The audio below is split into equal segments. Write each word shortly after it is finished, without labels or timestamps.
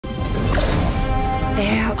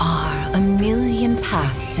There are a million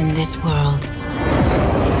paths in this world.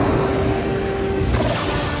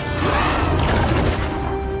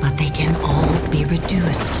 But they can all be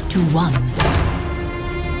reduced to one.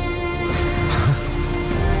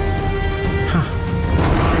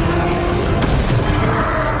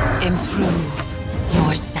 Improve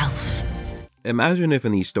yourself. Imagine if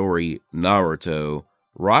in the story Naruto,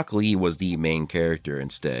 Rock Lee was the main character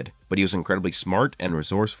instead, but he was incredibly smart and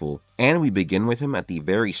resourceful, and we begin with him at the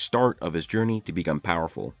very start of his journey to become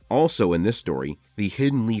powerful. Also in this story, the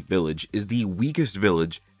Hidden Leaf Village is the weakest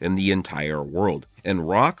village in the entire world, and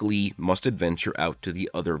Rock Lee must adventure out to the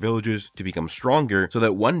other villages to become stronger so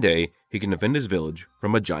that one day he can defend his village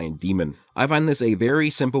from a giant demon. I find this a very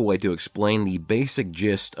simple way to explain the basic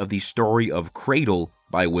gist of the story of Cradle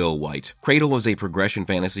by Will White. Cradle is a progression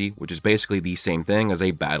fantasy, which is basically the same thing as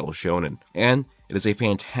a battle shonen, and it is a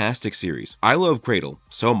fantastic series. I love Cradle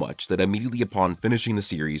so much that immediately upon finishing the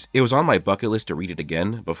series, it was on my bucket list to read it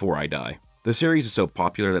again before I die. The series is so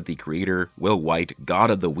popular that the creator, Will White,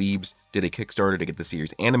 God of the Weebs, did a Kickstarter to get the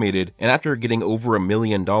series animated, and after getting over $1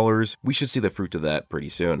 million, we should see the fruit of that pretty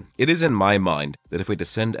soon. It is in my mind that if we had to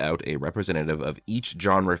send out a representative of each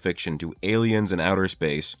genre fiction to aliens in outer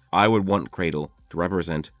space, I would want Cradle to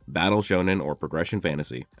represent battle shonen or progression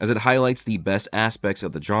fantasy, as it highlights the best aspects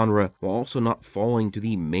of the genre while also not falling to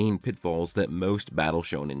the main pitfalls that most battle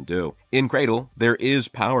shonen do. In Cradle, there is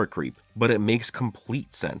power creep, but it makes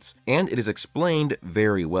complete sense, and it is explained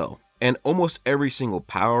very well. And almost every single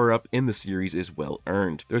power-up in the series is well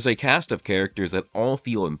earned. There's a cast of characters that all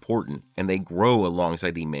feel important, and they grow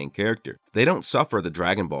alongside the main character. They don't suffer the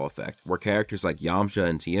Dragon Ball effect, where characters like Yamcha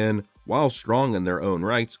and Tien, while strong in their own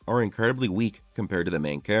rights, are incredibly weak compared to the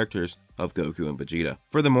main characters of Goku and Vegeta.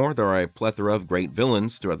 Furthermore, there are a plethora of great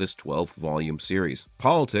villains throughout this 12-volume series.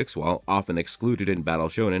 Politics, while often excluded in battle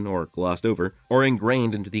shonen or glossed over, are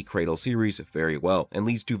ingrained into the Cradle series very well, and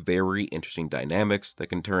leads to very interesting dynamics that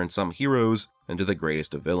can turn some heroes into the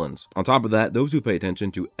greatest of villains. On top of that, those who pay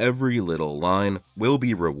attention to every little line will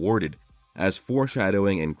be rewarded, as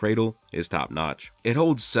foreshadowing in Cradle is top-notch. It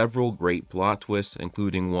holds several great plot twists,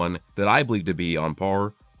 including one that I believe to be on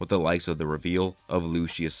par with the likes of the reveal of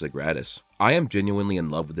Lucius Sagratis. I am genuinely in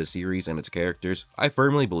love with this series and its characters. I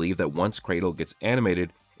firmly believe that once Cradle gets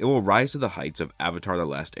animated, it will rise to the heights of Avatar: The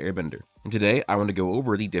Last Airbender. And today, I want to go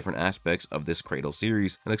over the different aspects of this Cradle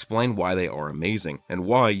series and explain why they are amazing, and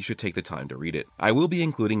why you should take the time to read it. I will be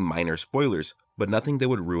including minor spoilers, but nothing that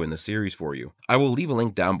would ruin the series for you. I will leave a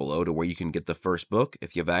link down below to where you can get the first book.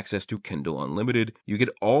 If you have access to Kindle Unlimited, you get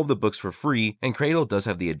all the books for free, and Cradle does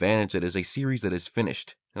have the advantage that it is a series that is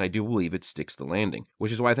finished, and I do believe it sticks the landing,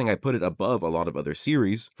 which is why I think I put it above a lot of other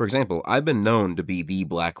series. For example, I've been known to be the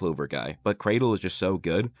Black Clover guy, but Cradle is just so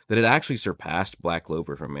good that it actually surpassed Black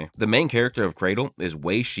Clover for me. The main character of Cradle is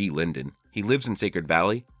Wei Shi Lindon. He lives in Sacred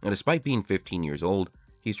Valley, and despite being 15 years old,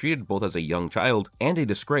 he's treated both as a young child and a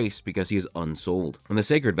disgrace because he is unsold. In the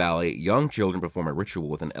Sacred Valley, young children perform a ritual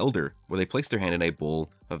with an elder where they place their hand in a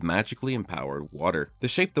bowl of magically empowered water. The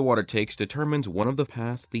shape the water takes determines one of the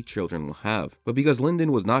paths the children will have, but because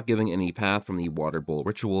Lindon was not giving any path from the water bowl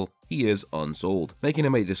ritual, he is unsold, making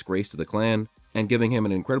him a disgrace to the clan and giving him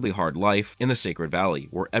an incredibly hard life in the Sacred Valley,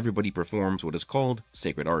 where everybody performs what is called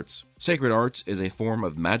sacred arts. Sacred arts is a form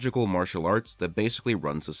of magical martial arts that basically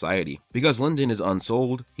runs society. Because Lindon is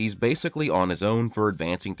unsold, he's basically on his own for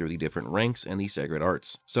advancing through the different ranks in the sacred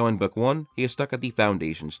arts. So in book 1, he is stuck at the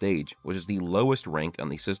foundation stage, which is the lowest rank on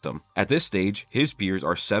the system. At this stage, his peers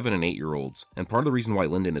are 7 and 8 year olds, and part of the reason why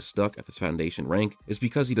Lindon is stuck at this foundation rank is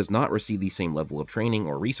because he does not receive the same level of training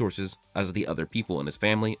or resources as the other people in his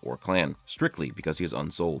family or clan, strictly because he is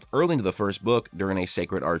unsold. Early into the first book, during a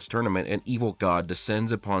sacred arts tournament, an evil god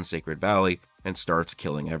descends upon Sacred Valley and starts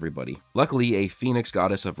killing everybody. Luckily, a phoenix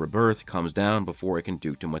goddess of rebirth comes down before it can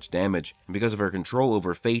do too much damage, and because of her control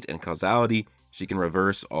over fate and causality, she can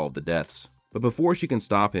reverse all of the deaths. But before she can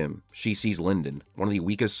stop him, she sees Lindon, one of the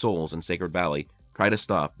weakest souls in Sacred Valley, try to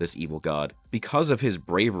stop this evil god. Because of his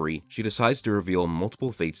bravery, she decides to reveal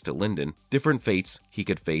multiple fates to Lindon, different fates he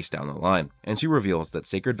could face down the line. And she reveals that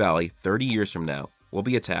Sacred Valley, 30 years from now, will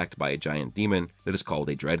be attacked by a giant demon that is called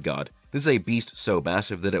a dread god. This is a beast so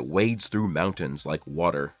massive that it wades through mountains like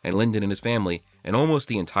water, and Lindon and his family, and almost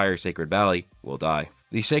the entire Sacred Valley, will die.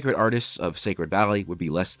 The sacred artists of Sacred Valley would be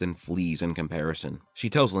less than fleas in comparison. She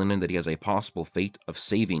tells Lindon that he has a possible fate of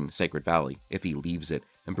saving Sacred Valley if he leaves it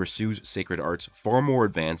and pursues sacred arts far more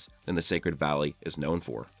advanced than the Sacred Valley is known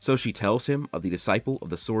for. So she tells him of the disciple of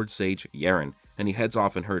the sword sage Yerin, and he heads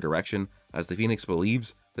off in her direction as the Phoenix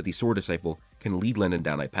believes that the sword disciple can lead Lindon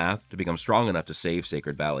down a path to become strong enough to save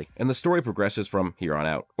Sacred Valley. And the story progresses from here on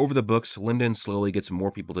out. Over the books, Lindon slowly gets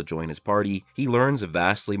more people to join his party. He learns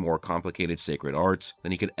vastly more complicated sacred arts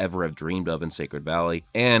than he could ever have dreamed of in Sacred Valley,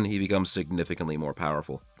 and he becomes significantly more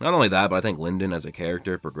powerful. Not only that, but I think Lindon as a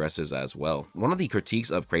character progresses as well. One of the critiques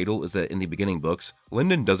of Cradle is that in the beginning books,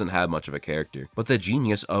 Lindon doesn't have much of a character, but the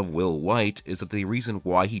genius of Will White is that the reason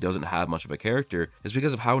why he doesn't have much of a character is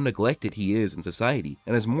because of how neglected he is in society.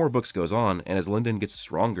 And as more books goes on, and as Lindon gets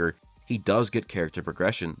stronger, he does get character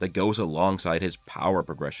progression that goes alongside his power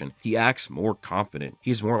progression. He acts more confident.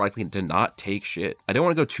 He's more likely to not take shit. I don't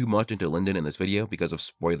want to go too much into Lindon in this video because of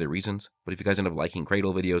spoiler reasons, but if you guys end up liking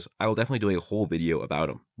Cradle videos, I will definitely do a whole video about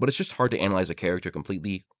him. But it's just hard to analyze a character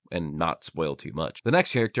completely and not spoil too much. The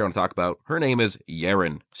next character I want to talk about, her name is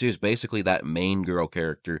Yerin. She is basically that main girl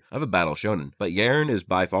character of a battle shonen, but Yerin is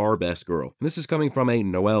by far best girl. And this is coming from a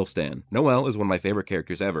Noelle stan. Noelle is one of my favorite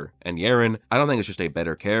characters ever, and Yerin, I don't think it's just a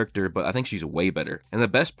better character, but I think she's way better. And the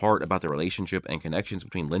best part about the relationship and connections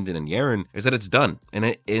between Lindon and Yerin is that it's done, and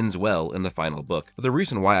it ends well in the final book. But the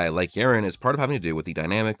reason why I like Yerin is part of having to do with the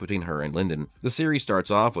dynamic between her and Lindon. The series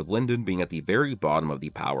starts off with Lindon being at the very bottom of the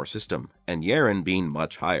power system, and Yerin being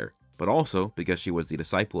much higher. But also, because she was the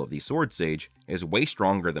disciple of the Sword Sage, is way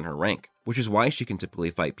stronger than her rank, which is why she can typically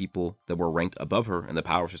fight people that were ranked above her in the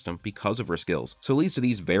power system because of her skills. So it leads to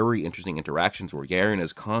these very interesting interactions where Yerin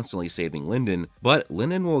is constantly saving Lindon, but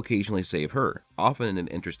Lindon will occasionally save her, often in an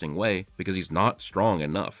interesting way because he's not strong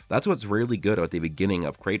enough. That's what's really good about the beginning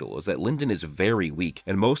of Cradle, is that Lindon is very weak,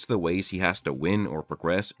 and most of the ways he has to win or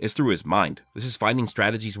progress is through his mind. This is finding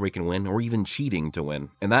strategies where he can win, or even cheating to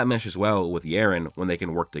win. And that meshes well with Yerin when they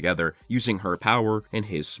can work together, using her power and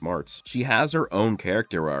his smarts. She has her own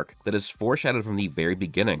character arc that is foreshadowed from the very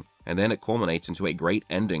beginning, and then it culminates into a great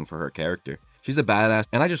ending for her character. She's a badass,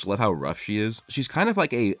 and I just love how rough she is. She's kind of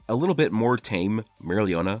like a little bit more tame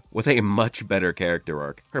Mereoleona with a much better character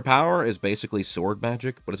arc. Her power is basically sword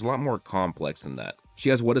magic, but it's a lot more complex than that. She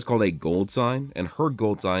has what is called a gold sign, and her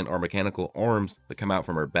gold sign are mechanical arms that come out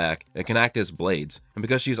from her back and can act as blades. And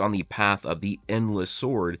because she's on the path of the endless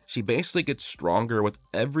sword, she basically gets stronger with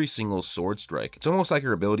every single sword strike. It's almost like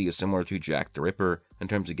her ability is similar to Jack the Ripper in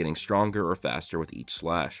terms of getting stronger or faster with each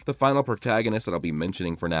slash. The final protagonist that I'll be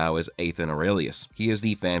mentioning for now is Eithan Aurelius. He is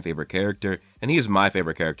the fan favorite character, and he is my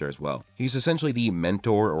favorite character as well. He's essentially the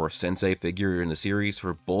mentor or sensei figure in the series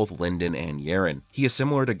for both Lindon and Yerin. He is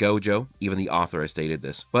similar to Gojo, even the author has stated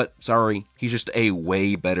this, but sorry, he's just a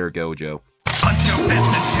way better Gojo. Punch your fist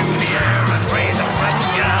into the air and raise a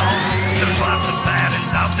weapon yell. There's lots of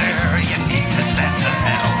baddies out there you need to send to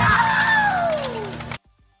hell.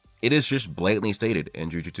 It is just blatantly stated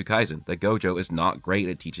in Jujutsu Kaisen that Gojo is not great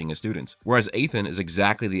at teaching his students, whereas Eithan is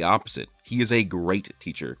exactly the opposite. He is a great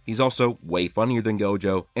teacher. He's also way funnier than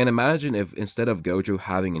Gojo, and imagine if instead of Gojo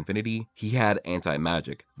having infinity, he had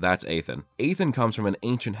anti-magic. That's Eithan. Eithan comes from an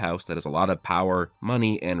ancient house that has a lot of power,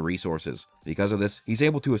 money, and resources. Because of this, he's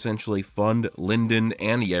able to essentially fund Lindon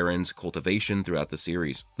and Yerin's cultivation throughout the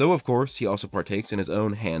series. Though of course, he also partakes in his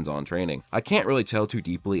own hands-on training. I can't really tell too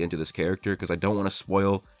deeply into this character because I don't want to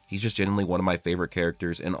spoil. He's just genuinely one of my favorite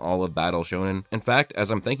characters in all of Battle Shonen. In fact,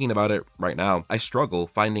 as I'm thinking about it right now, I struggle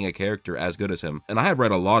finding a character as good as him. And I have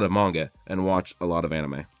read a lot of manga and watched a lot of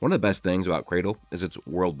anime. One of the best things about Cradle is its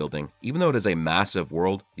world building. Even though it is a massive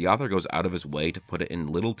world, the author goes out of his way to put it in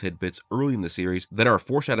little tidbits early in the series that are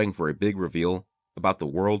foreshadowing for a big reveal about the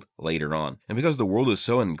world later on. And because the world is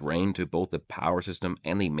so ingrained to both the power system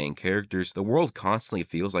and the main characters, the world constantly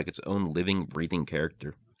feels like its own living, breathing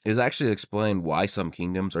character. It is actually explained why some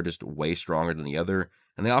kingdoms are just way stronger than the other,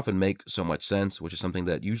 and they often make so much sense, which is something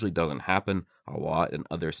that usually doesn't happen a lot in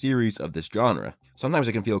other series of this genre. Sometimes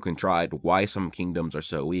it can feel contrived why some kingdoms are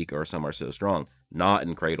so weak or some are so strong. Not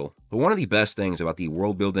in Cradle. But one of the best things about the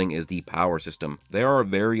world building is the power system. There are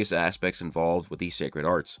various aspects involved with the sacred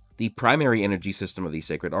arts. The primary energy system of the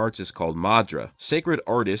sacred arts is called Madra. Sacred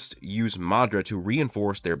artists use Madra to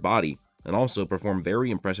reinforce their body, and also perform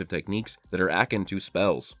very impressive techniques that are akin to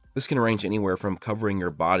spells. This can range anywhere from covering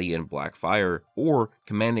your body in black fire, or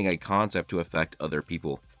commanding a concept to affect other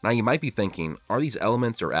people. Now you might be thinking, are these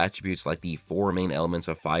elements or attributes like the four main elements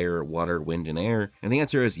of fire, water, wind, and air? And the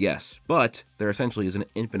answer is yes, but there essentially is an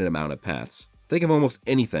infinite amount of paths. Think of almost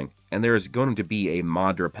anything, and there is going to be a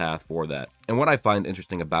Madra path for that. And what I find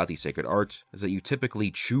interesting about these sacred arts is that you typically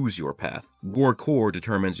choose your path. Your core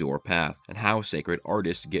determines your path, and how sacred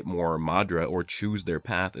artists get more Madra or choose their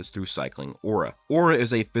path is through cycling aura. Aura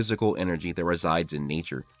is a physical energy that resides in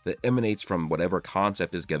nature, that emanates from whatever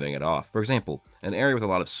concept is giving it off. For example, an area with a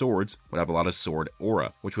lot of swords would have a lot of sword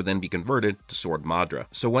aura, which would then be converted to sword Madra.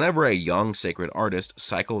 So whenever a young sacred artist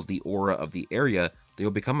cycles the aura of the area, they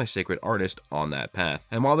will become a sacred artist on that path.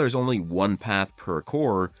 And while there's only one path per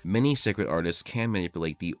core, many sacred artists can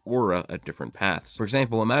manipulate the aura at different paths. For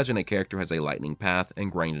example, imagine a character has a lightning path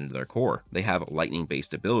ingrained into their core. They have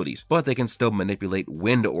lightning-based abilities, but they can still manipulate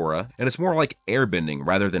wind aura, and it's more like airbending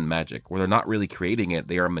rather than magic, where they're not really creating it,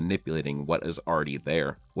 they are manipulating what is already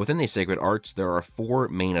there. Within the sacred arts, there are 4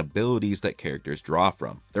 main abilities that characters draw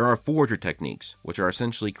from. There are forger techniques, which are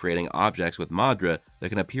essentially creating objects with Madra that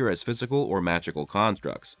can appear as physical or magical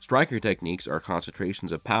constructs. Striker techniques are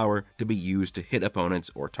concentrations of power to be used to hit opponents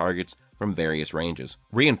or targets from various ranges.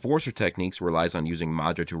 Reinforcer techniques relies on using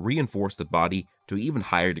Madra to reinforce the body to even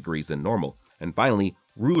higher degrees than normal. And finally,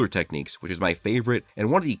 ruler techniques, which is my favorite and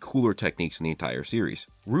one of the cooler techniques in the entire series.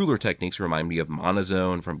 Ruler techniques remind me of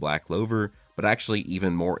Monozone from Black Clover, but actually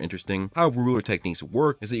even more interesting, how ruler techniques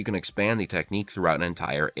work is that you can expand the technique throughout an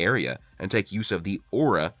entire area and take use of the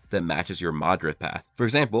aura that matches your Madra path. For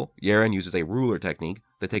example, Yerin uses a ruler technique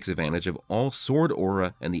that takes advantage of all sword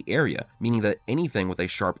aura in the area, meaning that anything with a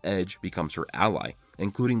sharp edge becomes her ally,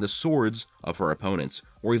 including the swords of her opponents,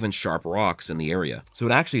 or even sharp rocks in the area. So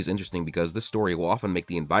it actually is interesting because this story will often make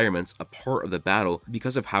the environments a part of the battle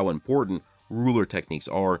because of how important ruler techniques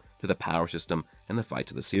are to the power system and the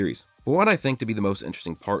fights of the series. But what I think to be the most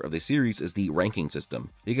interesting part of the series is the ranking system.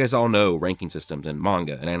 You guys all know ranking systems in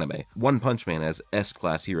manga and anime. One Punch Man has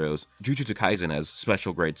S-class heroes, Jujutsu Kaisen has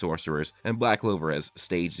special grade sorcerers, and Black Clover has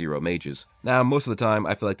stage 0 mages. Now, most of the time,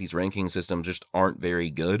 I feel like these ranking systems just aren't very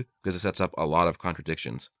good because it sets up a lot of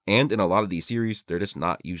contradictions. And in a lot of these series, they're just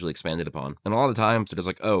not usually expanded upon. And a lot of times, they're just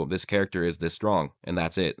like, oh, this character is this strong, and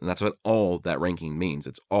that's it. And that's what all that ranking means.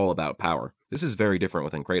 It's all about power. This is very different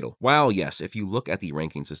within Cradle. While yes, if you look at the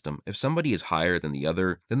ranking system, if somebody is higher than the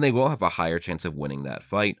other, then they will have a higher chance of winning that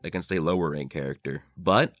fight against a lower ranked character.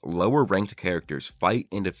 But lower ranked characters fight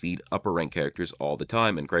and defeat upper ranked characters all the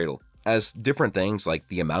time in Cradle. As different things like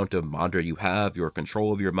the amount of Madra you have, your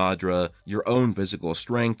control of your Madra, your own physical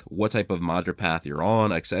strength, what type of Madra path you're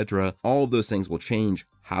on, etc. All of those things will change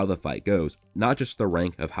how the fight goes, not just the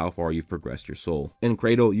rank of how far you've progressed your soul. In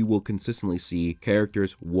Cradle, you will consistently see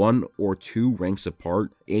characters 1 or 2 ranks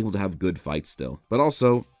apart able to have good fights still. But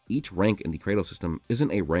also, each rank in the Cradle system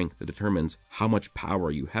isn't a rank that determines how much power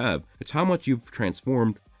you have, it's how much you've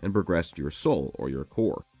transformed and progressed your soul or your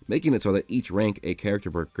core, making it so that each rank a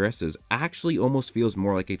character progresses actually almost feels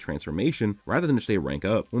more like a transformation rather than just a rank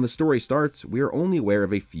up. When the story starts, we are only aware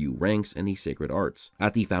of a few ranks in the sacred arts.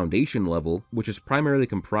 At the foundation level, which is primarily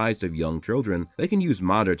comprised of young children, they can use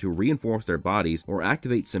Madra to reinforce their bodies or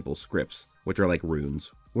activate simple scripts, which are like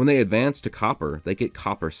runes. When they advance to Copper, they get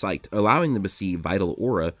Copper Sight, allowing them to see Vital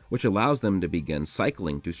Aura, which allows them to begin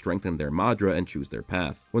cycling to strengthen their Madra and choose their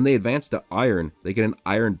path. When they advance to Iron, they get an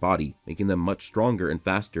Iron Body, making them much stronger and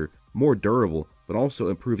faster, more durable, but also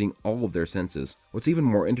improving all of their senses. What's even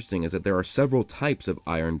more interesting is that there are several types of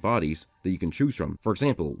iron bodies that you can choose from. For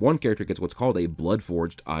example, one character gets what's called a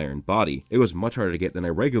blood-forged iron body. It was much harder to get than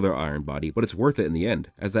a regular iron body, but it's worth it in the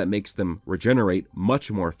end, as that makes them regenerate much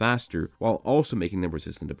more faster, while also making them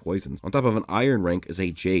resistant to poisons. On top of an iron rank is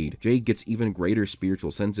a Jade. Jade gets even greater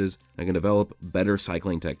spiritual senses and can develop better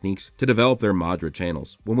cycling techniques to develop their Madra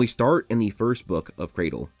channels. When we start in the first book of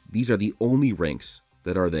Cradle, these are the only ranks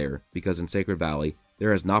that are there, because in Sacred Valley,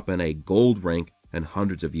 there has not been a gold rank in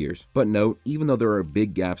hundreds of years. But note, even though there are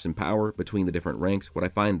big gaps in power between the different ranks, what I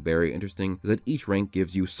find very interesting is that each rank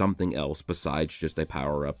gives you something else besides just a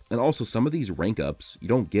power up. And also, some of these rank ups you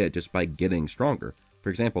don't get just by getting stronger. For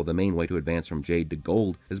example, the main way to advance from Jade to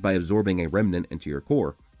Gold is by absorbing a remnant into your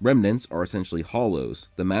core. Remnants are essentially hollows,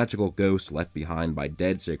 the magical ghosts left behind by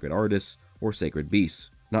dead sacred artists or sacred beasts.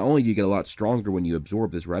 Not only do you get a lot stronger when you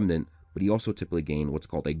absorb this remnant, but you also typically gain what's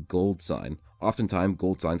called a gold sign. Oftentimes,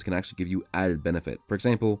 gold signs can actually give you added benefit. For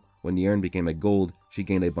example, when Yerin became a gold, she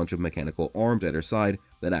gained a bunch of mechanical arms at her side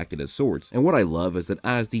that acted as swords. And what I love is that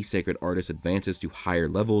as the sacred artist advances to higher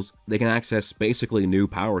levels, they can access basically new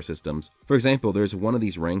power systems. For example, there's one of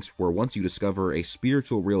these ranks where once you discover a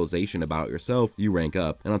spiritual realization about yourself, you rank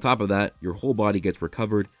up. And on top of that, your whole body gets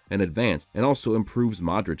recovered and advanced, and also improves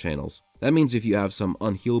Madra channels. That means if you have some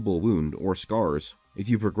unhealable wound or scars, if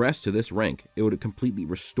you progress to this rank, it would completely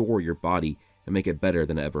restore your body and make it better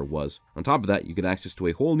than it ever was. On top of that, you get access to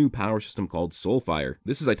a whole new power system called Soulfire.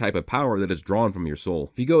 This is a type of power that is drawn from your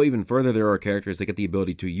soul. If you go even further, there are characters that get the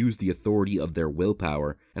ability to use the authority of their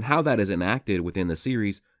willpower, and how that is enacted within the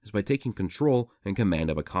series is by taking control and command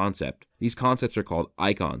of a concept. These concepts are called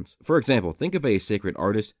icons. For example, think if a sacred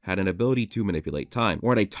artist had an ability to manipulate time,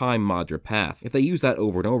 or had a time Madra path. If they use that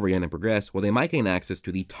over and over again and progress, well, they might gain access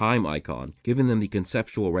to the time icon, giving them the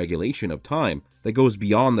conceptual regulation of time that goes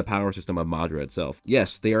beyond the power system of Madra itself.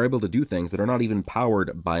 Yes, they are able to do things that are not even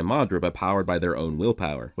powered by Madra, but powered by their own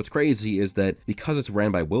willpower. What's crazy is that because it's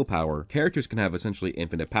ran by willpower, characters can have essentially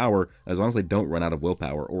infinite power as long as they don't run out of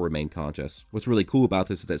willpower or remain conscious. What's really cool about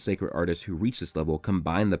this is that sacred artists who reach this level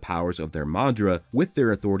combine the powers of their Madra with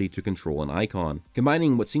their authority to control an icon,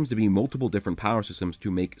 combining what seems to be multiple different power systems to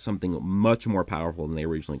make something much more powerful than they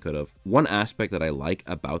originally could have. One aspect that I like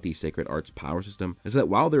about the sacred arts power system is that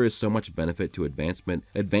while there is so much benefit to advancement,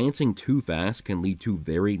 advancing too fast can lead to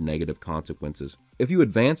very negative consequences. If you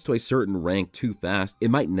advance to a certain rank too fast,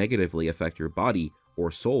 it might negatively affect your body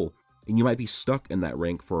or soul, and you might be stuck in that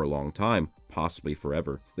rank for a long time, possibly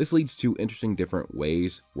forever. This leads to interesting different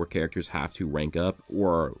ways where characters have to rank up,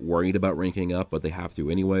 or are worried about ranking up, but they have to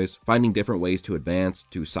anyways. Finding different ways to advance,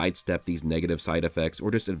 to sidestep these negative side effects, or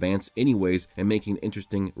just advance anyways, and making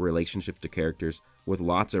interesting relationships to characters with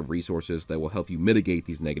lots of resources that will help you mitigate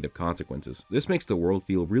these negative consequences. This makes the world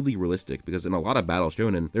feel really realistic, because in a lot of battle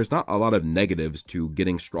shonen, there's not a lot of negatives to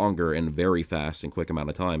getting stronger in very fast and quick amount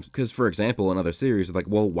of times. Because for example, in other series, it's like,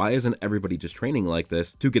 well, why isn't everybody just training like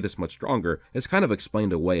this to get this much stronger? It's kind of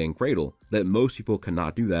explained away in Cradle that most people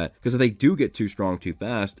cannot do that, because if they do get too strong too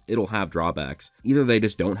fast, it'll have drawbacks. Either they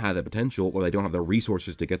just don't have the potential, or they don't have the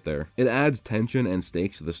resources to get there. It adds tension and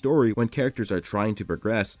stakes to the story when characters are trying to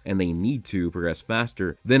progress and they need to progress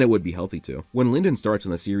faster than it would be healthy to. When Lindon starts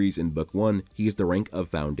in the series in book 1, he is the rank of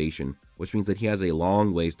Foundation, which means that he has a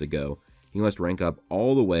long ways to go. He must rank up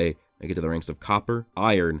all the way and get to the ranks of Copper,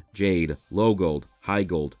 Iron, Jade, Low Gold, High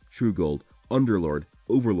Gold, True Gold, Underlord,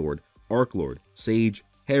 Overlord, Archlord, Sage,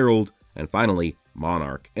 Herald, and finally,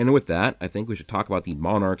 Monarch. And with that, I think we should talk about the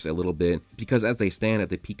Monarchs a little bit, because as they stand at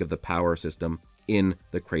the peak of the power system in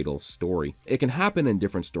the Cradle story. It can happen in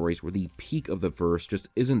different stories where the peak of the verse just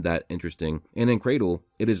isn't that interesting, and in Cradle,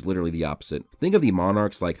 it is literally the opposite. Think of the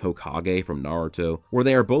Monarchs like Hokage from Naruto, where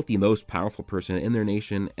they are both the most powerful person in their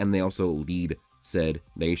nation, and they also lead said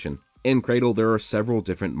nation. In Cradle, there are several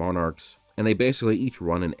different Monarchs, and they basically each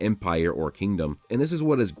run an empire or kingdom. And this is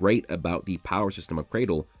what is great about the power system of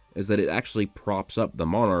Cradle, is that it actually props up the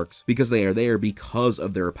Monarchs because they are there because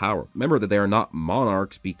of their power. Remember that they are not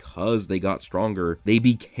monarchs because they got stronger. They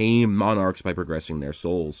became monarchs by progressing their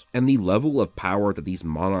souls. And the level of power that these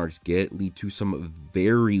monarchs get lead to some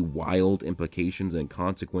very wild implications and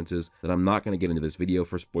consequences that I'm not going to get into this video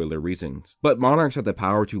for spoiler reasons. But monarchs have the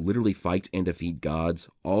power to literally fight and defeat gods.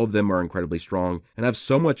 All of them are incredibly strong and have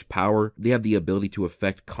so much power. They have the ability to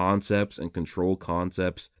affect concepts and control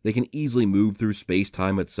concepts. They can easily move through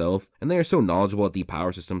space-time itself, and they are so knowledgeable at the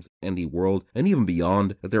power systems and the world, and even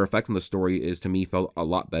beyond, that their effect on the story is, to me, felt a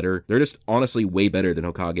lot better. They're just honestly way better than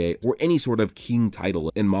Hokage or any sort of king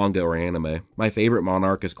title in manga or anime. My favorite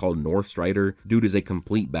monarch is called North Strider. Dude is a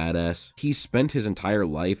complete badass. He spent his entire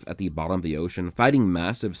life at the bottom of the ocean fighting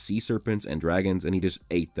massive sea serpents and dragons, and he just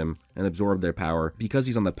ate them and absorbed their power because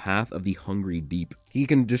he's on the path of the hungry deep. He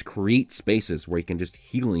can just create spaces where he can just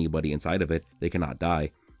heal anybody inside of it. They cannot die.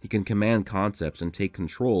 He can command concepts and take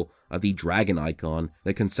control of the dragon icon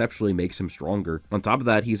that conceptually makes him stronger. On top of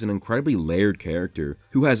that, he's an incredibly layered character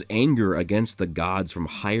who has anger against the gods from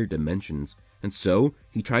higher dimensions, and so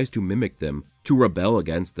he tries to mimic them, to rebel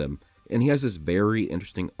against them. And he has this very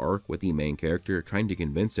interesting arc with the main character trying to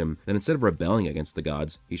convince him that instead of rebelling against the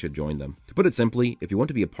gods, he should join them. To put it simply, if you want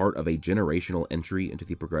to be a part of a generational entry into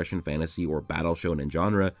the progression fantasy or battle shonen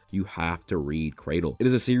genre, you have to read Cradle. It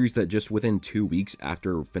is a series that just within 2 weeks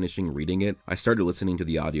after finishing reading it, I started listening to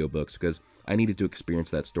the audiobooks because I needed to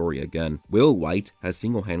experience that story again. Will White has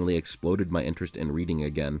single-handedly exploded my interest in reading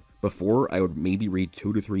again. Before, I would maybe read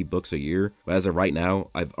 2 to 3 books a year, but as of right now,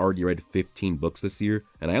 I've already read 15 books this year,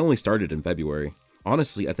 and I only started in February.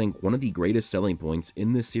 Honestly, I think one of the greatest selling points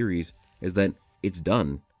in this series is that it's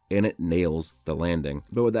done, and it nails the landing.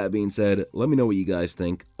 But with that being said, let me know what you guys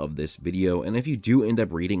think of this video, and if you do end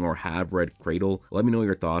up reading or have read Cradle, let me know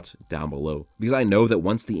your thoughts down below, because I know that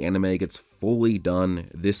once the anime gets fully done,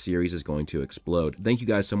 this series is going to explode. Thank you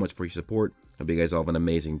guys so much for your support. Hope you guys all have an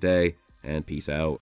amazing day, and peace out.